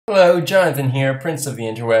Hello, Jonathan here, Prince of the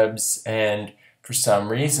Interwebs, and for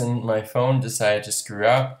some reason my phone decided to screw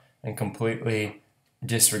up and completely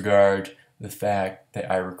disregard the fact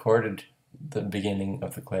that I recorded the beginning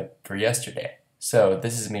of the clip for yesterday. So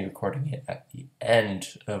this is me recording it at the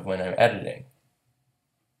end of when I'm editing.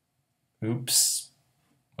 Oops.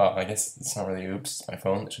 Well, I guess it's not really oops, it's my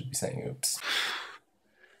phone that should be saying oops.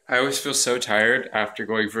 I always feel so tired after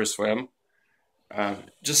going for a swim.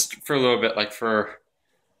 Just for a little bit, like for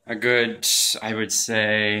a good, I would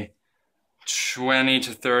say, 20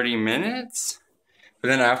 to 30 minutes. But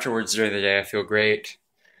then afterwards during the day, I feel great.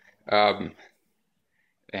 And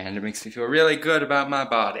it makes me feel really good about my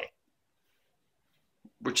body,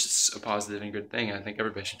 which is a positive and good thing. I think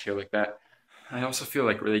everybody should feel like that. I also feel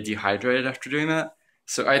like really dehydrated after doing that.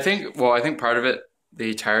 So I think part of it,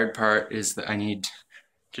 the tired part, is that I need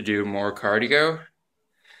to do more cardio.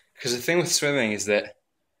 Because the thing with swimming is that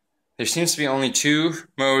there seems to be only two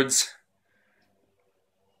modes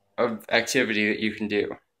of activity that you can do.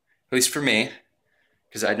 At least for me,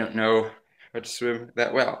 because I don't know how to swim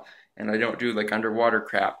that well. And I don't do like underwater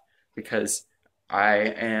crap because I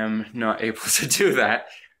am not able to do that.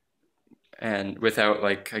 And without,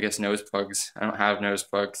 like, I guess nose plugs. I don't have nose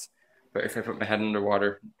plugs. But if I put my head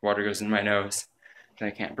underwater, water goes in my nose. And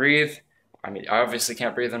I can't breathe. I mean, I obviously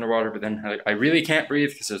can't breathe underwater, but then I really can't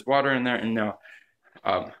breathe because there's water in there. And no,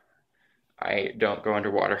 I don't go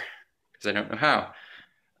underwater because I don't know how.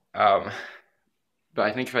 But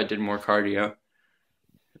I think if I did more cardio,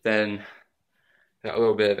 then that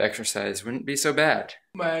little bit of exercise wouldn't be so bad.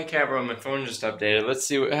 My camera on my phone just updated. Let's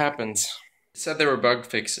see what happens. It said there were bug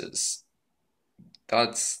fixes.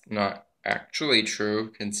 That's not actually true,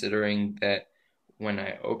 considering that when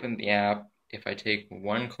I open the app, if I take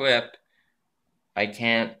one clip, I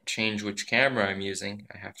can't change which camera I'm using.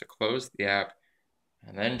 I have to close the app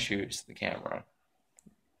and then choose the camera,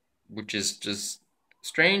 which is just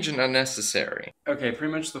strange and unnecessary. Okay,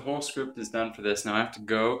 pretty much the whole script is done for this. Now I have to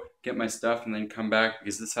go get my stuff and then come back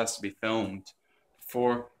because this has to be filmed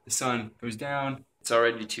before the sun goes down. It's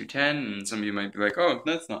already 2:10, and some of you might be like, oh,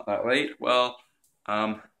 that's not that late. Well,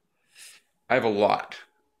 I have a lot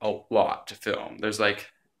to film. There's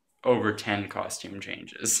like over 10 costume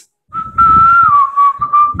changes.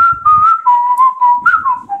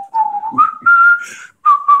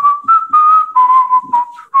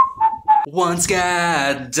 Once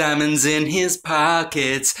got diamonds in his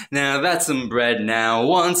pockets, now that's some bread now.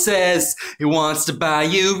 One says he wants to buy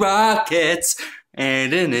you rockets,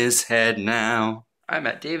 and in his head now. I'm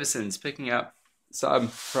at Davison's picking up some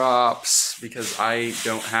props because I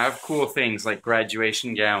don't have cool things like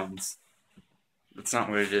graduation gowns. That's not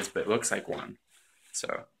what it is, but it looks like one.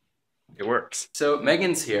 So it works. So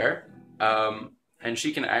Megan's here, and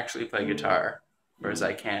she can actually play guitar, whereas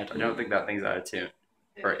I can't. I don't think that thing's out of tune.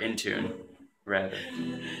 Or in tune, rather.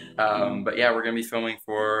 But yeah, we're going to be filming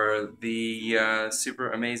for the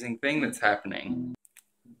super amazing thing that's happening.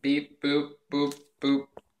 Beep, boop, boop, boop.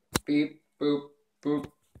 Beep, boop,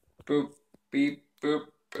 boop, boop. Beep, boop,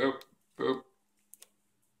 boop, boop.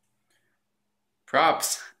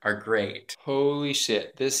 Props are great. Holy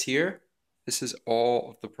shit. This is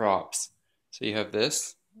all of the props. So you have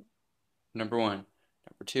this, number 1,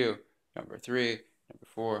 number 2, number 3, number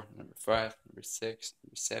 4, number 5, number 6,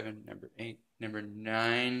 number 7, number 8, number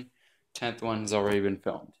 9. 10th one has already been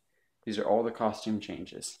filmed. These are all the costume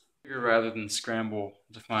changes. Rather than scramble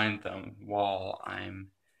to find them while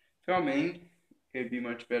I'm filming, it'd be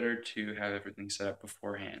much better to have everything set up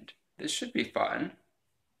beforehand. This should be fun.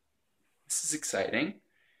 This is exciting.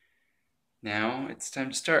 Now it's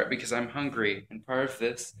time to start because I'm hungry, and part of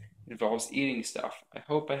this involves eating stuff. I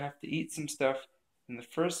hope I have to eat some stuff in the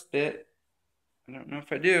first bit. I don't know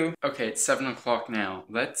if I do. Okay, it's 7 o'clock now.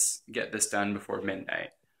 Let's get this done before midnight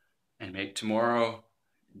and make tomorrow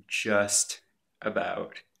just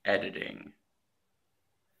about editing.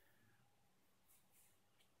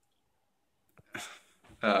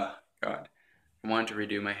 God. I wanted to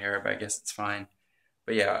redo my hair, but I guess it's fine.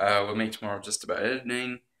 But yeah, we'll make tomorrow just about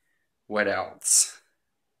editing. What else?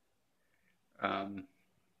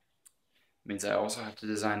 Means I also have to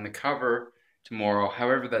design the cover tomorrow.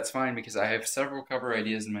 However, that's fine because I have several cover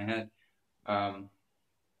ideas in my head. I'm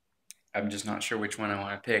just not sure which one I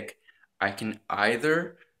want to pick. I can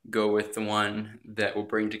either go with the one that will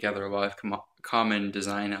bring together a lot of common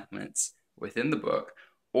design elements within the book,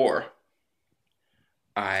 or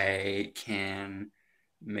I can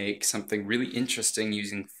make something really interesting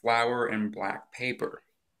using flour and black paper.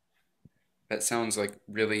 That sounds like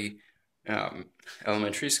really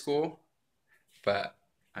elementary school, but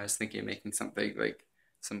I was thinking of making something like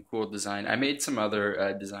some cool design. I made some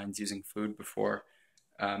other designs using food before,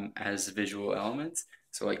 as visual elements.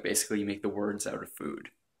 So like basically you make the words out of food,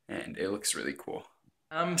 and it looks really cool.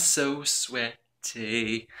 I'm so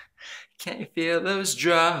sweaty. Can't you feel those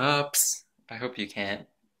drops? I hope you can.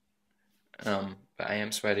 But I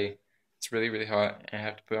am sweaty. It's really, really hot, and I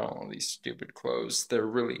have to put on all these stupid clothes. They're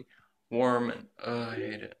really warm, and I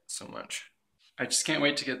hate it so much. I just can't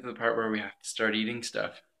wait to get to the part where we have to start eating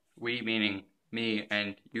stuff. We meaning me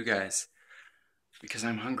and you guys. Because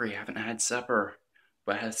I'm hungry, I haven't had supper.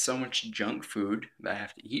 But I had so much junk food that I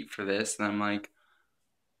have to eat for this, and I'm like,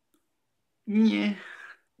 yeah.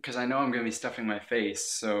 Because I know I'm going to be stuffing my face,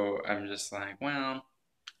 so I'm just like, well,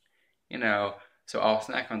 you know, so I'll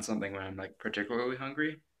snack on something when I'm like particularly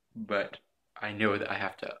hungry, but I know that I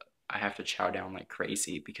have to chow down like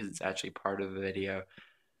crazy because it's actually part of the video.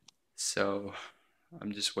 So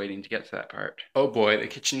I'm just waiting to get to that part. Oh boy, the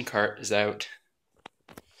kitchen cart is out.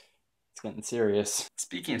 It's getting serious.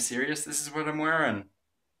 Speaking of serious, this is what I'm wearing.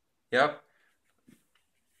 Yep.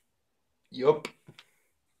 Yup.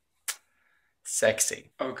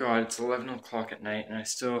 Sexy. Oh god, it's 11 o'clock at night and I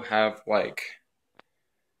still have like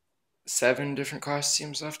 7 different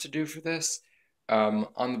costumes left to do for this. On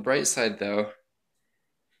the bright side though,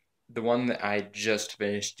 the one that I just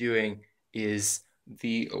finished doing is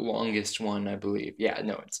the longest one, I believe. Yeah,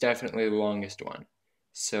 no, it's definitely the longest one.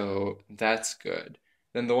 So that's good.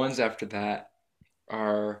 Then the ones after that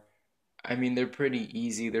are, I mean, they're pretty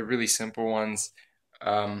easy. They're really simple ones.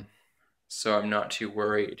 So I'm not too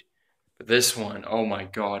worried. But this one, oh my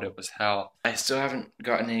god, it was hell. I still haven't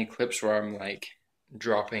gotten any clips where I'm like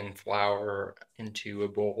dropping flour into a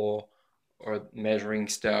bowl or measuring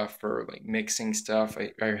stuff or like mixing stuff.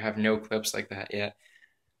 I have no clips like that yet.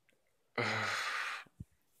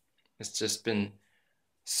 It's just been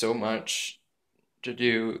so much to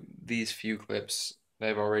do these few clips that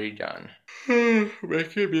I've already done.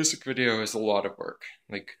 Making a music video is a lot of work,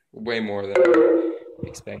 like way more than I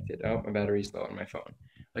expected. Oh, my battery's low on my phone.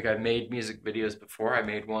 Like I've made music videos before. I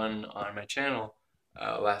made one on my channel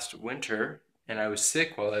last winter, and I was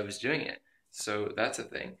sick while I was doing it, so that's a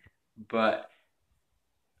thing. But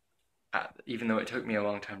even though it took me a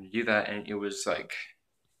long time to do that, and it was like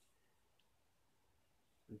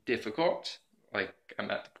difficult, like I'm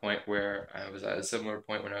at the point where I was at a similar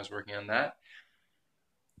point when I was working on that.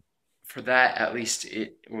 For that, at least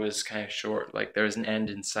it was kind of short. Like there was an end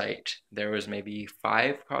in sight. There was maybe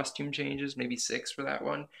 5 costume changes, maybe 6 for that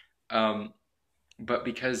one. But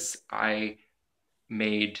because I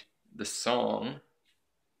made the song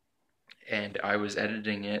and I was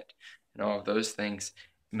editing it and all of those things,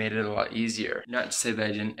 made it a lot easier. Not to say that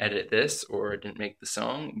I didn't edit this or didn't make the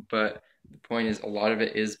song, but the point is a lot of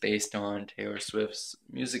it is based on Taylor Swift's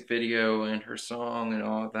music video and her song and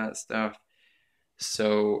all of that stuff.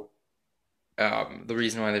 So the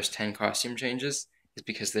reason why there's 10 costume changes is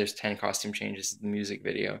because there's 10 costume changes in the music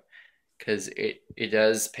video, because it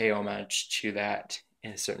does pay homage to that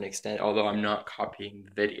in a certain extent, although I'm not copying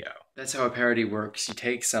the video. That's how a parody works. You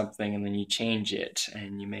take something and then you change it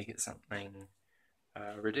and you make it something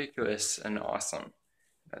ridiculous and awesome.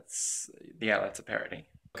 That's a parody.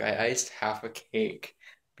 I iced half a cake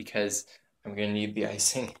because I'm gonna need the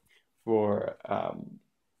icing for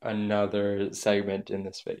another segment in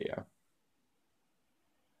this video.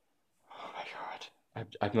 Oh my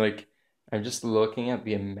god. I'm just looking at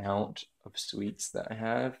the amount of sweets that I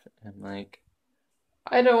have, and like,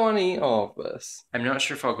 I don't want to eat all of this. I'm not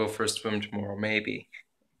sure if I'll go for a swim tomorrow, maybe.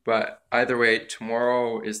 But either way,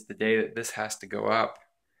 tomorrow is the day that this has to go up.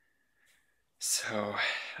 So,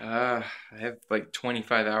 I have like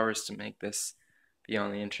 25 hours to make this be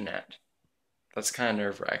on the internet. That's kind of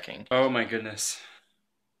nerve-wracking. Oh my goodness.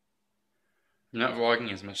 I'm not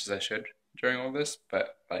vlogging as much as I should during all this,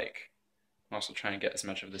 but like, I'm also trying to get as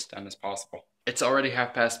much of this done as possible. It's already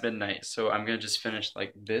midnight, so I'm gonna just finish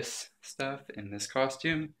like this stuff in this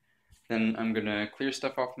costume. Then I'm gonna clear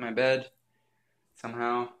stuff off my bed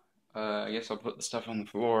somehow. I guess I'll put the stuff on the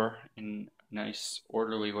floor in a nice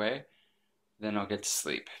orderly way. Then I'll get to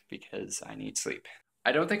sleep because I need sleep.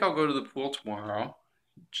 I don't think I'll go to the pool tomorrow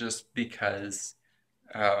just because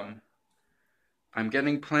I'm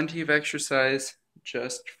getting plenty of exercise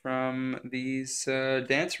just from these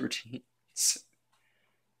dance routines.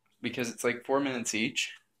 Because it's like 4 minutes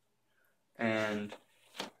each, and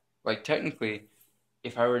like technically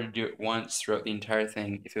if I were to do it once throughout the entire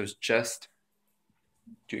thing, if it was just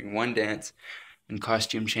doing one dance and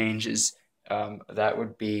costume changes, that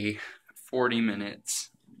would be 40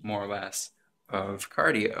 minutes more or less of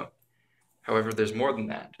cardio. However, there's more than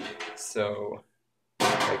that, so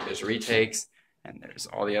like there's retakes and there's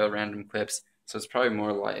all the other random clips, so it's probably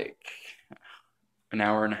more like an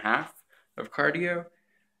hour and a half of cardio.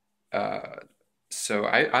 So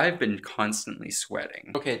I've been constantly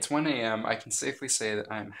sweating. Okay, it's 1 a.m. I can safely say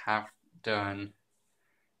that I'm half done.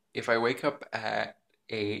 If I wake up at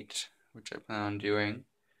 8, which I plan on doing,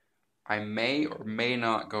 I may or may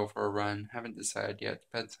not go for a run. Haven't decided yet.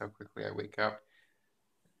 Depends how quickly I wake up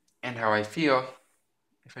and how I feel.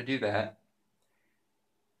 If I do that,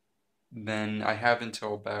 then I have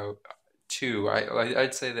until about 2.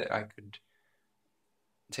 I'd say that I could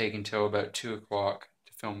take until about 2 o'clock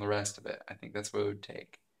to film the rest of it. I think that's what it would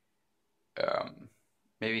take.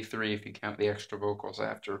 Maybe 3 if you count the extra vocals I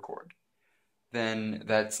have to record. Then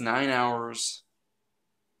that's 9 hours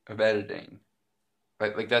of editing.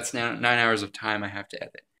 Like that's now 9 hours of time I have to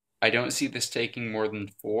edit. I don't see this taking more than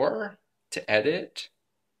 4 to edit.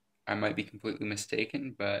 I might be completely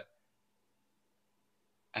mistaken, but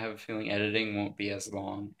I have a feeling editing won't be as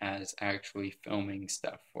long as actually filming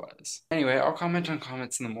stuff was. Anyway, I'll comment on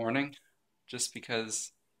comments in the morning just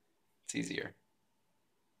because it's easier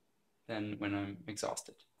than when I'm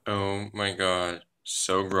exhausted. Oh my god,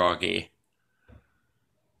 so groggy.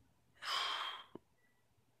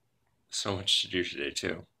 So much to do today,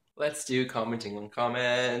 too. Let's do commenting on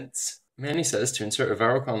comments. Manny says to insert a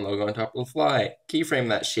Varicon logo on top of the fly. Keyframe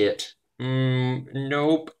that shit.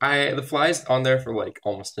 Nope. The fly's on there for like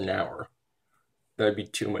almost an hour. That'd be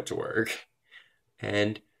too much work.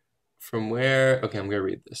 And from where... Okay, I'm gonna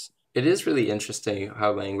read this. It is really interesting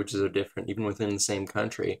how languages are different, even within the same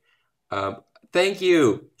country. Thank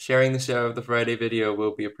you! Sharing the share of the Friday video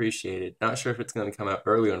will be appreciated. Not sure if it's going to come out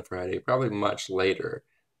early on Friday, probably much later,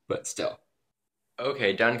 but still.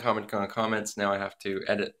 Okay, done commenting on comments. Now I have to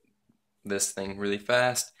edit this thing really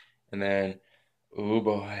fast, and then, oh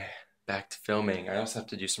boy, back to filming. I also have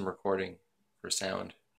to do some recording for sound.